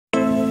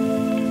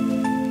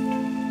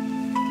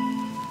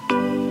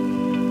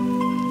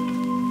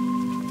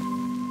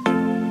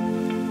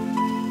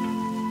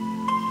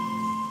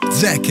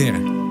Zeker,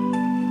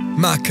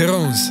 Mack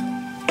Rhones,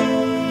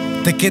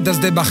 te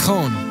quedas de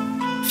bajón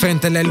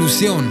frente a la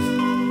ilusión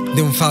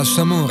de un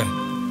falso amore.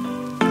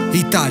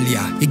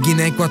 Italia e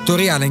Guinea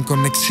Equatoriale in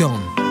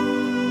connessione.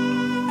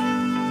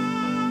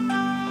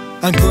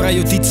 Ancora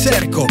io ti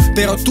cerco,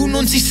 però tu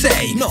non ci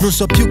sei. No. Non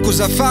so più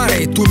cosa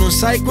fare, tu non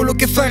sai quello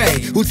che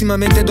farei.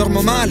 Ultimamente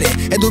dormo male,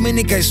 è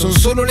domenica e sono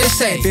solo le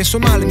 6. Penso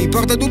male, mi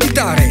porta a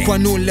dubitare, qua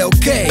nulla è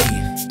ok.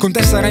 Con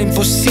te sarà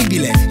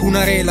impossibile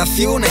una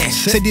relazione,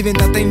 sei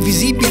diventata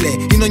invisibile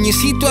in ogni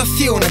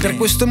situazione. Per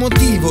questo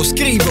motivo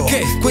scrivo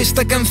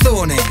questa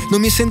canzone.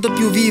 Non mi sento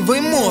più vivo e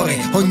muore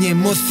ogni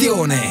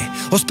emozione.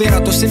 Ho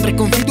sperato sempre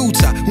con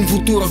fiducia un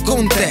futuro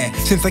con te,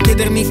 senza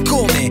chiedermi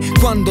come,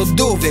 quando,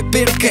 dove,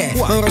 perché.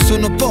 Ma ora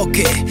sono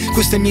poche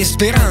queste mie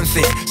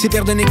speranze, si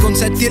perdono i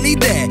concetti e le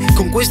idee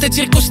con queste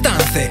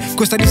circostanze.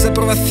 Questa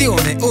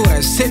disapprovazione ora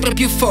è sempre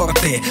più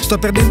forte. Sto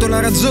perdendo la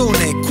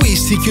ragione, qui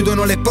si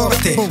chiudono le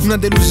porte. Una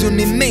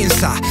delusione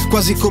immensa,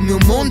 quasi come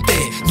un monte,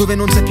 dove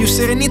non c'è più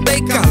serenità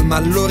e calma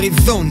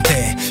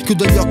all'orizzonte.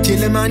 Chiudo gli occhi e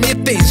le mani e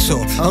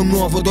penso a un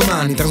nuovo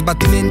domani. Tra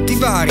sbattimenti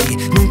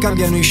vari non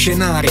cambiano i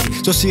scenari,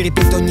 ciò si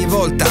ripete ogni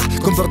volta,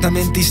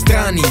 comportamenti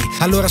strani.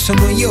 Allora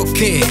sono io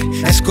che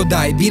esco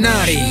dai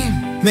binari.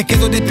 Me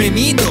quedo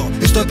deprimido,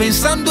 estoy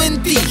pensando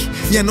en ti.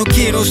 Ya no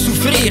quiero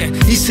sufrir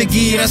y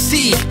seguir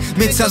así.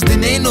 Me echas de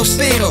menos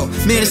pero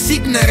me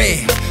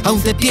resignaré.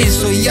 Aún te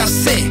pienso y ya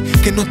sé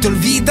que no te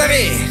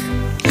olvidaré.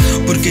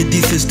 Porque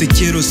dices te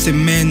quiero, ese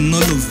men no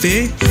lo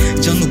ve.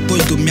 Ya no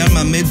puedo, mi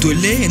alma me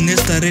duele. En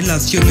esta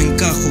relación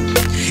encajo.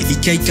 ¿Y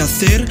qué hay que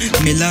hacer?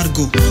 Me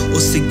largo o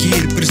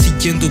seguir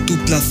persiguiendo tu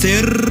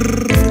placer.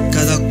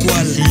 Cada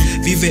cual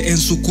vive en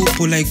su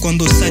cúpula y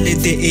cuando sale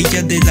de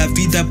ella de la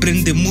vida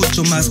aprende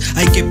mucho más.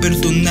 Hay que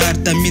perdonar,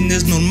 también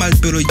es normal,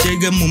 pero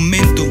llega el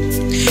momento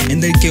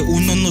en el que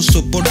uno no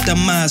soporta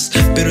más.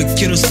 Pero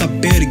quiero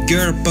saber,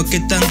 girl, ¿por qué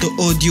tanto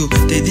odio?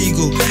 Te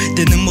digo,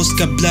 tenemos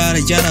que hablar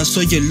y ahora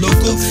soy el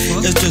loco.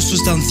 Esto es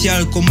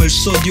sustancial como el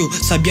sodio.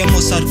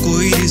 Sabíamos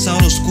arcoíris,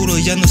 ahora oscuro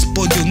ya no es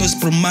podio. No es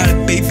por mal,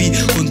 baby,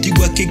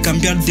 contigo hay que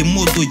cambiar de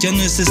modo. Ya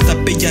no es esta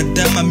bella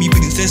dama, mi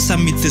princesa,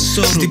 mi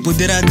tesoro. Si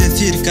pudiera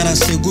decir cada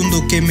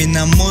segundo que me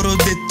enamoro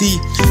de ti,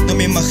 no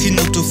me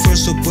imagino tu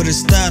esfuerzo por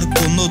estar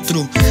con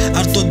otro.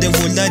 Harto de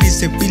volar y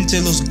se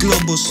pinche los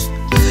globos.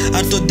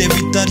 Harto de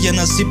evitar, ya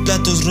nací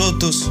platos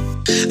rotos.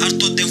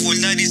 Harto de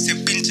volar y se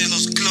pinche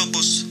los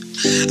globos.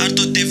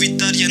 Harto de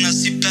evitar, ya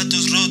nací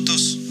platos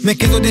rotos. Me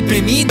quedo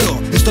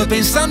deprimido, estoy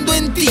pensando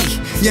en ti.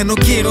 Ya no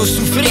quiero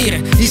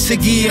sufrir y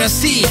seguir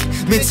así.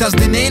 Me echas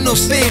de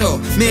menos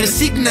pero me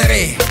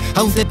resignaré.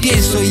 Aún te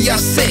pienso y ya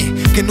sé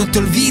que no te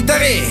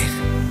olvidaré.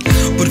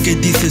 Porque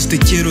dices te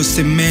quiero,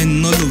 ese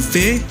men no lo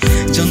ve.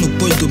 Ya no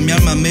puedo, mi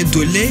alma me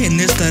duele. En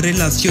esta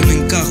relación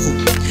encajo.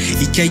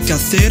 ¿Y qué hay que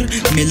hacer?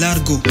 Me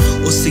largo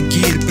o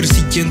seguir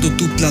persiguiendo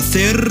tu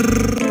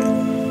placer.